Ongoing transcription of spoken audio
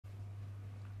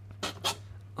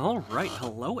Alright,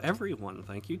 hello everyone.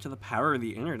 Thank you to the power of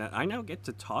the internet. I now get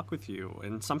to talk with you,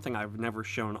 and something I've never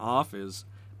shown off is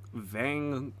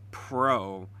Vang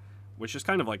Pro, which is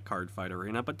kind of like Cardfight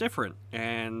Arena, but different.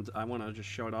 And I want to just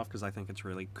show it off because I think it's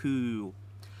really cool.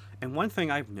 And one thing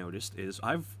I've noticed is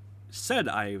I've said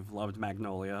I've loved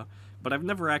Magnolia, but I've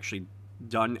never actually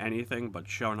done anything but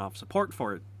shown off support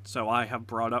for it. So I have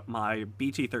brought up my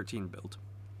BT-13 build.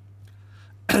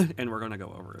 And we're going to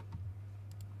go over it.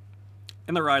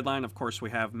 In the ride line, of course,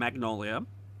 we have Magnolia.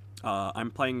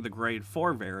 I'm playing the grade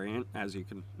 4 variant, as you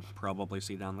can probably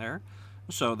see down there.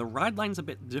 So the ride line's a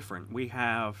bit different. We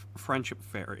have Friendship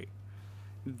Fairy.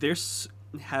 This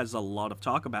has a lot of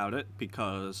talk about it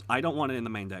because I don't want it in the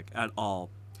main deck at all.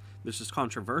 This is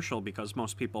controversial because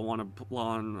most people want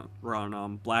to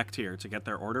run Black Tier to get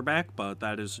their order back, but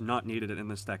that is not needed in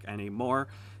this deck anymore,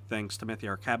 thanks to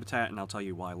Mythiarch Habitat, and I'll tell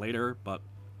you why later, but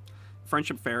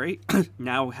Friendship Fairy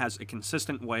now has a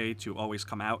consistent way to always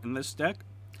come out in this deck,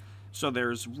 so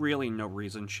there's really no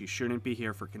reason she shouldn't be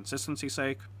here for consistency's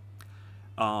sake.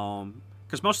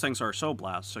 Because most things are Soul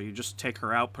Blast, so you just take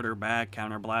her out, put her back,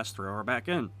 Counter Blast, throw her back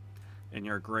in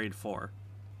your grade 4.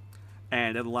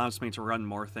 And it allows me to run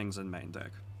more things in main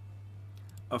deck.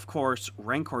 Of course,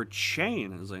 Rancor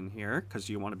Chain is in here, because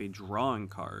you want to be drawing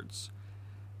cards.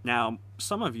 Now,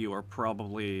 some of you are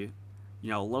probably,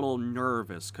 a little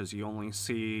nervous because you only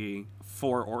see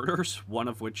 4 orders, one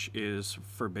of which is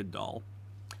Forbid Doll.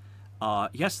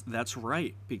 Yes, that's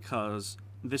right, because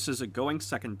this is a going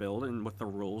second build, and with the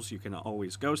rules, you can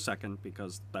always go second,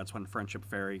 because that's when Friendship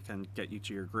Fairy can get you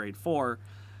to your grade 4.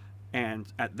 And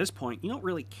at this point, you don't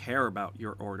really care about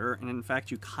your order, and in fact,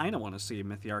 you kind of want to see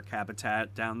Mythiarch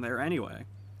Habitat down there anyway.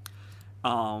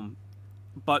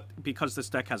 But because this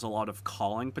deck has a lot of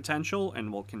calling potential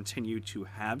and will continue to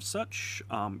have such,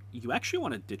 you actually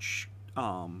want to ditch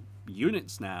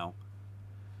units now,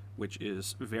 which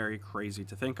is very crazy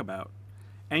to think about.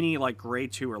 Any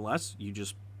grade 2 or less, you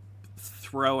just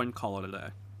throw and call it a day.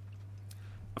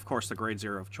 Of course, the grade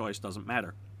 0 of choice doesn't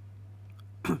matter.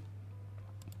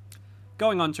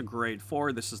 Going on to grade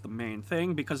 4, this is the main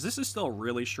thing, because this is still a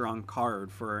really strong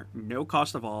card for no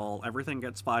cost of all. Everything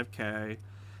gets 5k.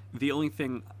 The only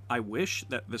thing I wish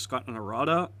that this got an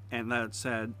errata, and that it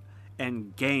said,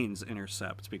 and gains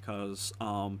intercept, because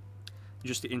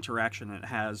just the interaction it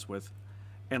has with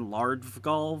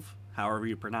Enlarvgolv, however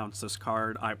you pronounce this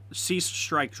card, Sea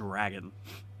Strike Dragon,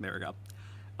 there we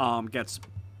go, gets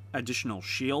additional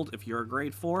shield if you're a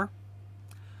grade 4,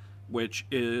 which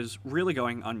is really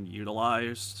going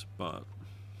unutilized, but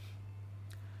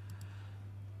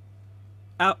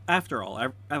after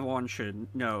all, everyone should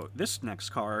know this next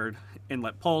card,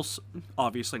 Inlet Pulse,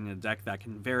 obviously in a deck that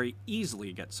can very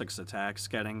easily get 6 attacks,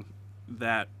 getting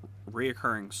that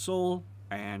reoccurring soul,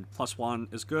 and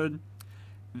 +1 is good.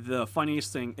 The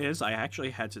funniest thing is I actually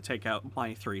had to take out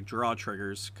my 3 draw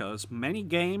triggers, because many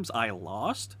games I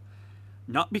lost,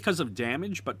 not because of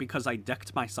damage, but because I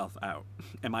decked myself out,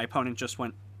 and my opponent just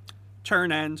went,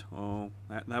 turn end, oh,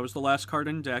 that was the last card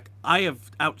in deck. I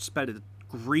have outsped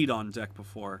Greed on deck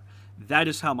before. That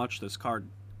is how much this card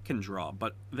can draw,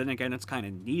 but then again, it's kind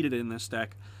of needed in this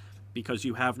deck because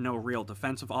you have no real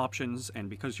defensive options, and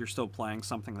because you're still playing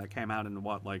something that came out in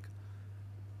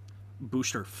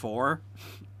Booster 4,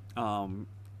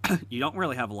 you don't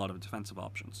really have a lot of defensive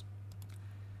options.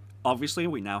 Obviously,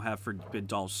 we now have Forbid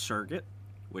Doll Surrogate,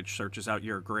 which searches out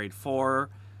your grade 4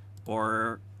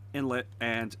 or Inlet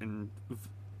and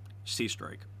Sea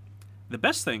Strike. The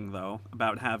best thing, though,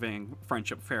 about having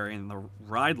Friendship Fairy in the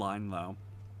ride line, though,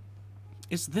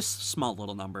 is this small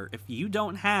little number. If you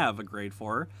don't have a grade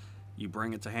 4, you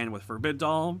bring it to hand with Forbid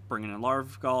Doll, bring in a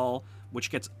Larvgall, which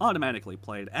gets automatically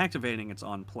played, activating its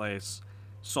on place,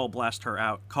 Soul Blast her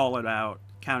out, call it out,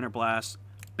 Counter Blast,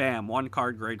 bam, 1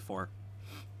 card grade 4.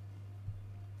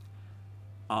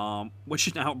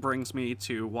 Which now brings me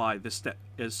to why this deck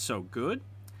is so good.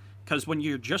 Because when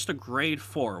you're just a grade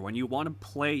 4, when you want to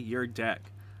play your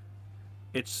deck,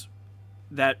 it's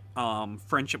that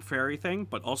Friendship Fairy thing,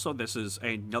 but also this is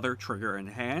another trigger in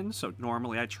hand, so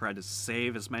normally I try to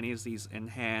save as many as these in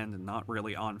hand and not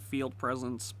really on field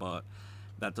presence, but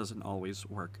that doesn't always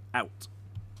work out.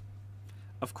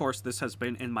 Of course, this has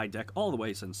been in my deck all the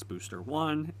way since Booster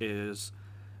 1, is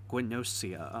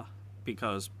Gwenosia,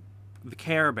 because the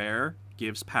Care Bear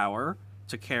gives power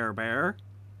to Care Bear,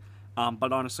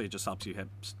 but honestly, it just helps you hit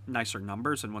nicer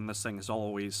numbers, and when this thing is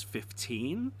always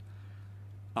 15,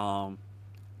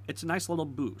 it's a nice little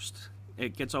boost.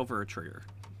 It gets over a trigger.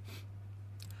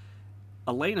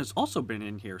 Elena's also been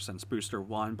in here since Booster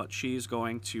 1, but she's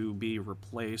going to be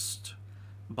replaced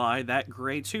by that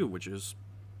grade 2, which is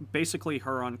basically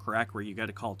her on crack where you get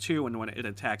a call 2, and when it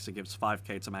attacks, it gives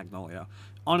 5k to Magnolia.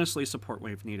 Honestly, support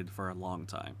wave needed for a long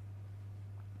time.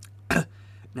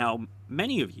 Now,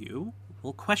 many of you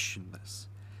will question this,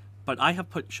 but I have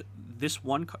put this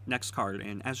one next card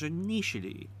in as a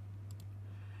nichity.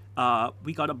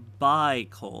 We got a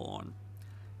Bicorn.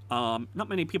 Not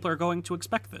many people are going to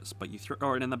expect this, but you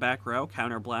throw it in the back row,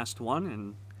 counterblast 1,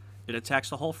 and it attacks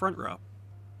the whole front row.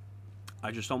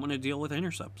 I just don't want to deal with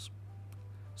intercepts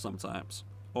sometimes.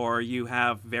 Or you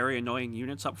have very annoying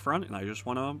units up front, and I just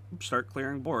want to start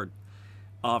clearing board.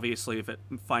 Obviously, if it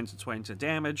finds its way into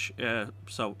damage,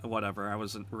 so whatever. I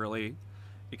wasn't really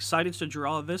excited to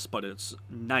draw this, but it's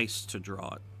nice to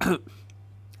draw it.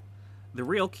 The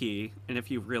real key, and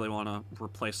if you really want to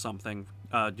replace something,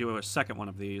 do a second one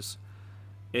of these,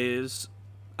 is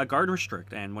a guard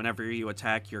restrict. And whenever you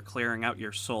attack, you're clearing out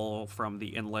your soul from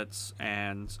the inlets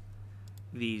and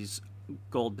these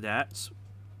gold bats.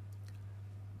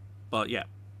 But yeah,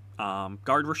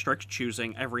 guard restrict,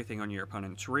 choosing everything on your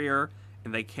opponent's rear,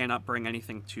 and they cannot bring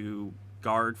anything to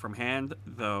guard from hand,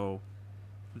 though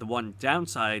the one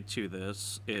downside to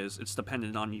this is it's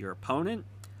dependent on your opponent,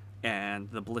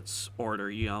 and the blitz order,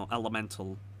 you know,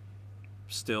 elemental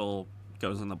still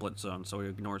goes in the blitz zone, so it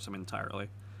ignores him entirely.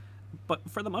 But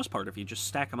for the most part, if you just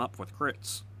stack him up with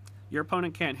crits, your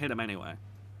opponent can't hit him anyway.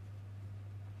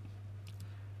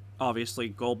 Obviously,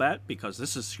 Golbat, because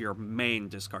this is your main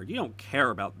discard. You don't care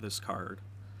about this card,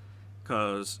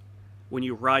 because when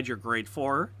you ride your grade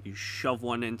 4, you shove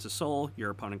one into soul,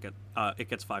 your opponent it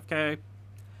gets 5k.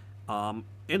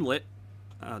 Inlet,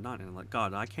 not inlet,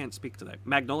 god, I can't speak today.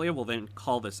 Magnolia will then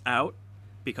call this out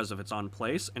because of its on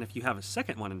place, and if you have a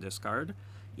second one in discard,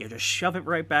 you just shove it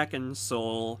right back in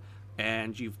soul,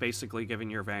 and you've basically given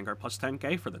your Vanguard plus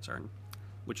 10k for the turn.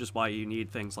 Which is why you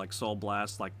need things like Soul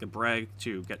Blast, like the Breg,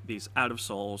 to get these out of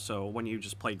soul, so when you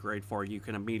just play grade 4, you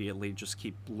can immediately just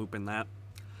keep looping that.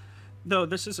 Though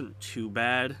this isn't too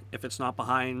bad if it's not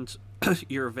behind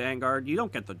your Vanguard. You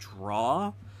don't get the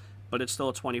draw, but it's still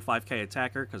a 25k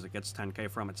attacker because it gets 10k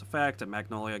from its effect, and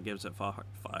Magnolia gives it 5.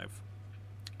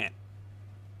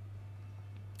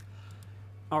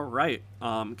 Alright,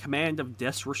 Command of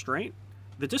Disrestraint.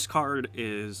 The discard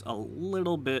is a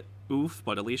little bit oof,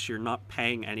 but at least you're not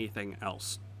paying anything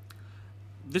else.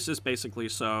 This is basically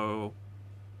so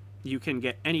you can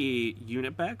get any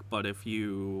unit back, but if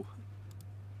you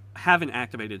have an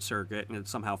activated circuit and it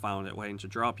somehow found its way into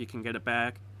drop, you can get it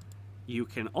back. You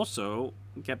can also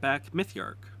get back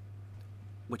Mythiarch,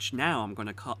 which now I'm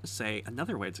going to say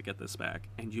another way to get this back,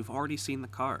 and you've already seen the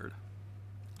card.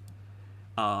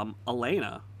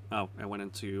 Elena. Oh, I went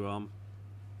into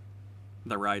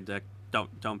the ride deck.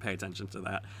 Don't pay attention to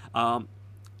that.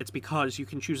 It's because you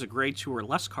can choose a grade 2 or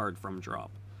less card from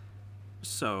drop.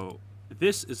 So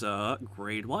this is a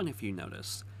grade 1 if you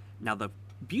notice. Now the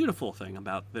beautiful thing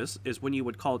about this is when you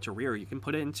would call it to rear, you can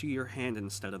put it into your hand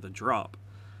instead of the drop.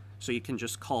 So you can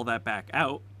just call that back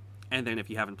out, and then if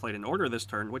you haven't played an order this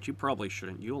turn, which you probably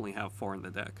shouldn't, you only have 4 in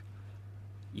the deck,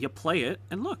 you play it,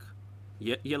 and look,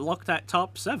 you look at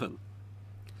top 7.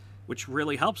 Which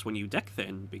really helps when you deck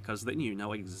thin, because then you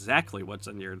know exactly what's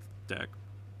in your deck.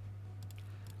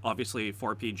 Obviously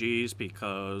 4 PGs,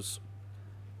 because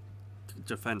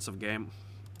defensive game.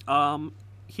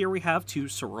 Here we have 2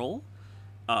 Sorrel.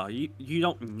 You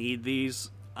don't need these.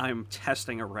 I'm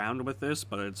testing around with this,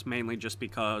 but it's mainly just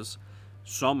because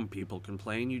some people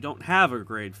complain you don't have a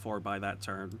grade 4 by that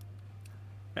turn.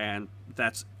 And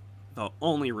that's the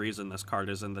only reason this card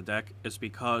is in the deck, is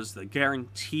because the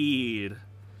guaranteed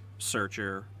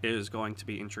Searcher is going to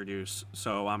be introduced,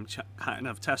 so I'm kind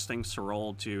of testing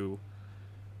Sorrel to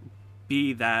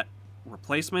be that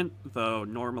replacement, though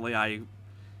normally I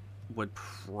would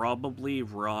probably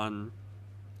run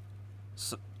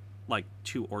like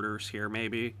 2 orders here,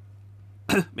 maybe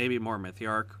maybe more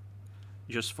Mythiarch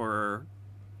just for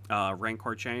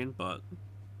Rancor Chain,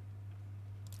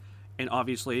 and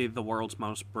obviously the world's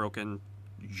most broken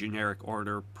generic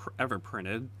order ever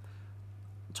printed,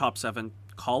 top 7,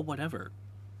 call whatever.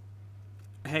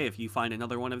 Hey, if you find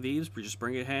another one of these, just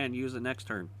bring it in and use it next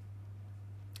turn.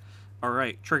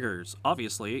 Alright, triggers.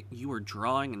 Obviously, you are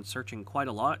drawing and searching quite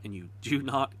a lot, and you do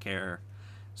not care.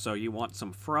 So you want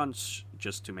some fronts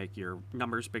just to make your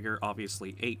numbers bigger.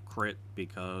 Obviously, 8 crit,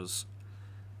 because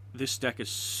this deck is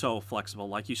so flexible.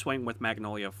 Like, you swing with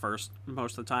Magnolia first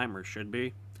most of the time, or should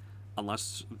be.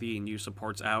 Unless the new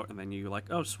support's out, and then you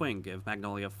like, oh, swing, give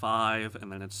Magnolia 5,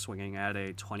 and then it's swinging at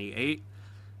a 28.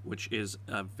 Which is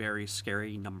a very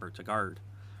scary number to guard.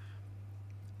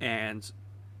 And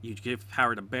you give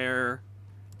power to bear,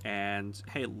 and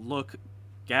hey, look,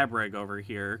 Gabrig over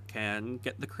here can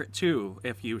get the crit too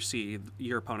if you see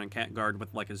your opponent can't guard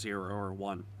with like a 0 or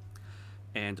 1.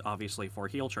 And obviously 4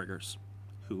 heal triggers.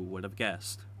 Who would have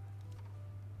guessed?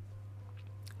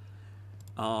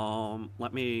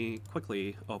 Let me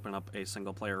quickly open up a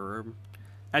single player room.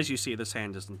 As you see, this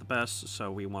hand isn't the best,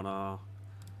 so we want to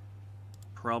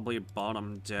probably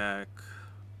bottom deck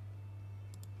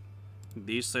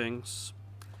these things.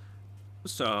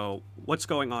 So what's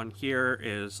going on here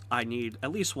is I need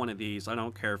at least one of these. I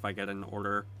don't care if I get an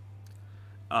order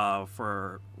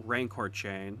for Vanguard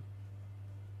chain.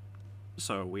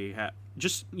 So we have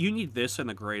you need this in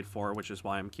the grade 4, which is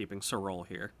why I'm keeping Sorol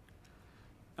here.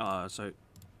 So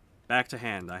back to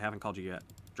hand. I haven't called you yet.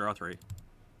 Draw 3.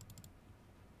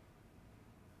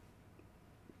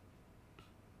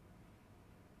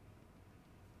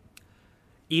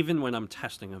 Even when I'm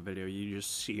testing a video, you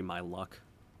just see my luck.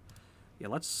 Yeah,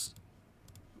 let's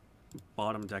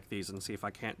bottom deck these and see if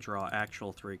I can't draw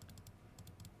actual 3.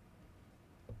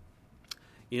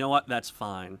 You know what? That's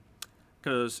fine.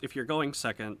 Because if you're going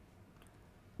second,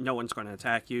 no one's going to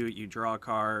attack you. You draw a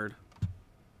card.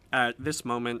 At this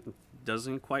moment, it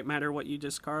doesn't quite matter what you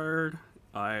discard.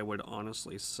 I would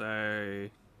honestly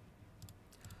say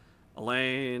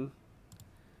Elaine.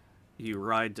 You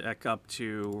ride deck up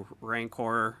to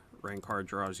Rancor. Rancor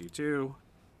draws you 2.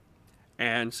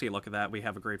 And see, look at that. We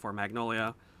have a grade 4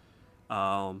 Magnolia.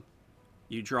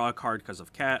 You draw a card because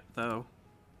of Cat, though.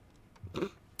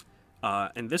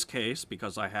 In this case,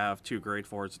 because I have 2 grade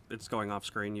 4s, it's going off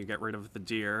screen. You get rid of the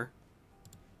deer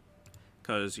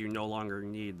because you no longer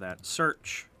need that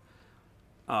search.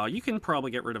 You can probably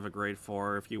get rid of a grade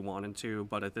 4 if you wanted to,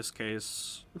 but in this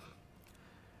case,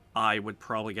 I would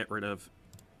probably get rid of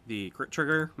the crit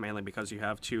trigger, mainly because you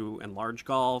have 2 enlarged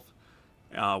golf,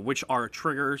 which are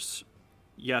triggers.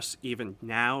 Yes, even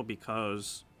now,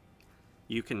 because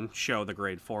you can show the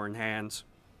grade 4 in hand.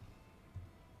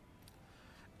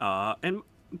 And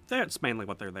that's mainly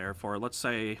what they're there for. Let's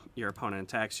say your opponent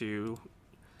attacks you.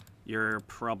 You're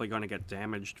probably going to get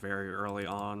damaged very early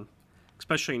on,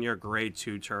 especially in your grade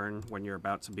 2 turn when you're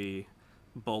about to be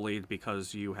bullied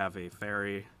because you have a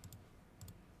fairy.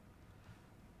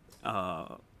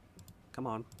 Come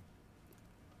on.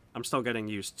 I'm still getting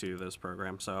used to this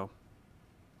program, so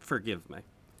forgive me.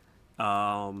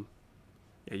 Yeah,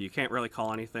 you can't really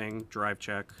call anything. Drive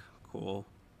check. Cool.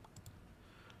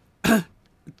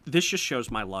 This just shows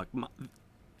my luck.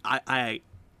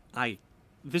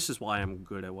 This is why I'm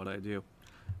good at what I do.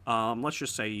 Let's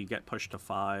just say you get pushed to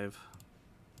 5.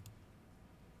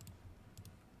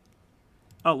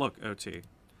 Oh, look, OT.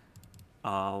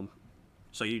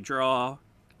 So you draw,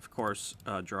 of course,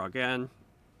 draw again.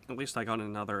 At least I got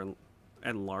another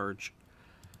enlarge.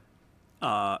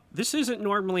 This isn't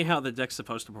normally how the deck's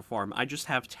supposed to perform. I just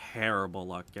have terrible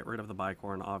luck. Get rid of the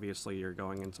bicorn. Obviously, you're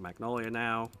going into Magnolia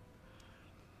now.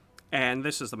 And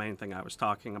this is the main thing I was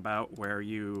talking about, where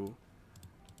you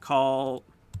call,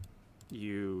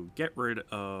 you get rid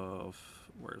of,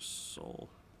 where's Soul?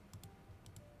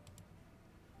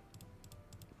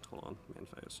 Hold on, main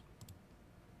phase.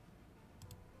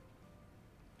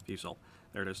 View Soul.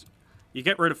 There it is. You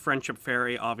get rid of Friendship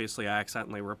Fairy. Obviously, I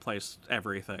accidentally replaced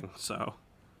everything, so.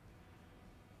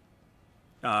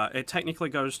 It technically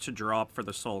goes to drop for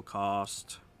the soul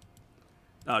cost.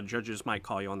 Judges might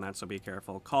call you on that, so be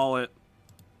careful. Call it.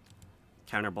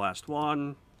 Counterblast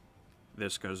 1.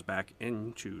 This goes back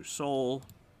into soul.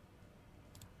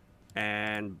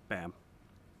 And bam.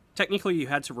 Technically, you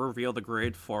had to reveal the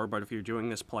grade 4, but if you're doing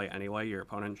this play anyway, your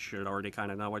opponent should already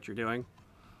kind of know what you're doing.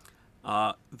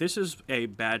 This is a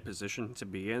bad position to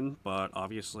be in, but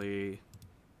obviously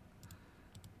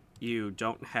you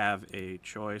don't have a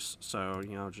choice, so,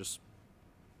 you know, just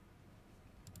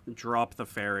drop the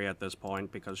fairy at this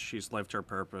point because she's lived her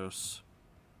purpose.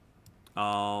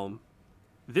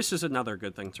 This is another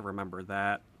good thing to remember,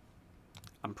 that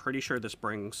I'm pretty sure this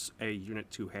brings a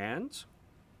unit to hand.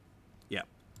 Yeah.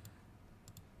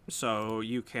 So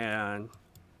you can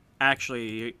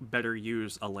actually better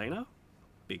use Elena,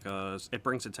 because it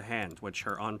brings it to hand, which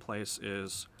her on place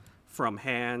is from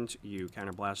hand. You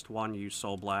counterblast 1, you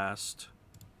soul blast.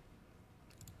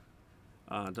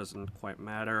 Doesn't quite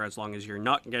matter as long as you're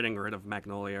not getting rid of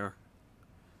Magnolia.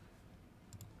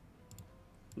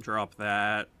 Drop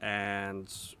that,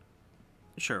 and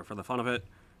sure, for the fun of it,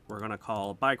 we're gonna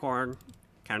call Bicorn,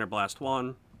 counterblast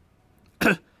 1.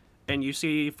 And you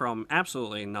see from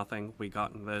absolutely nothing we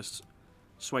got in this.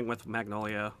 Swing with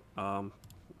Magnolia.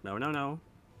 No.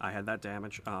 I had that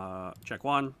damage. Check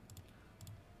 1.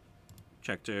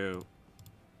 Check 2.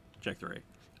 Check 3.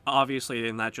 Obviously,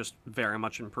 and that just very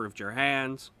much improved your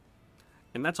hands.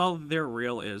 And that's all there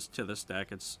real is to this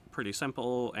deck. It's pretty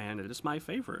simple, and it is my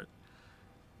favorite.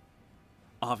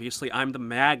 Obviously, I'm the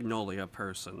Magnolia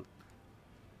person.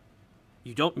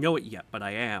 You don't know it yet, but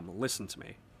I am. Listen to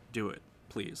me. Do it.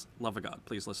 Please. Love of God,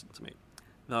 please listen to me.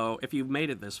 Though, if you've made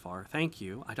it this far, thank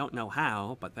you. I don't know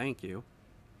how, but thank you.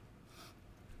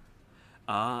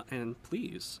 And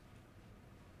please,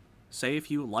 say if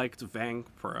you liked Vang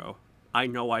Pro. I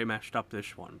know I messed up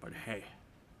this one, but hey,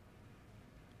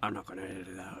 I'm not gonna edit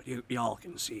it out. Y'all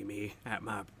can see me at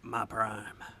my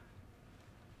prime.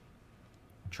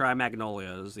 Try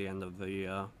Magnolia is the end of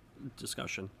the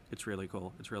discussion. It's really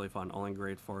cool. It's really fun. Only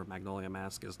grade 4 Magnolia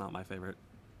Mask is not my favorite.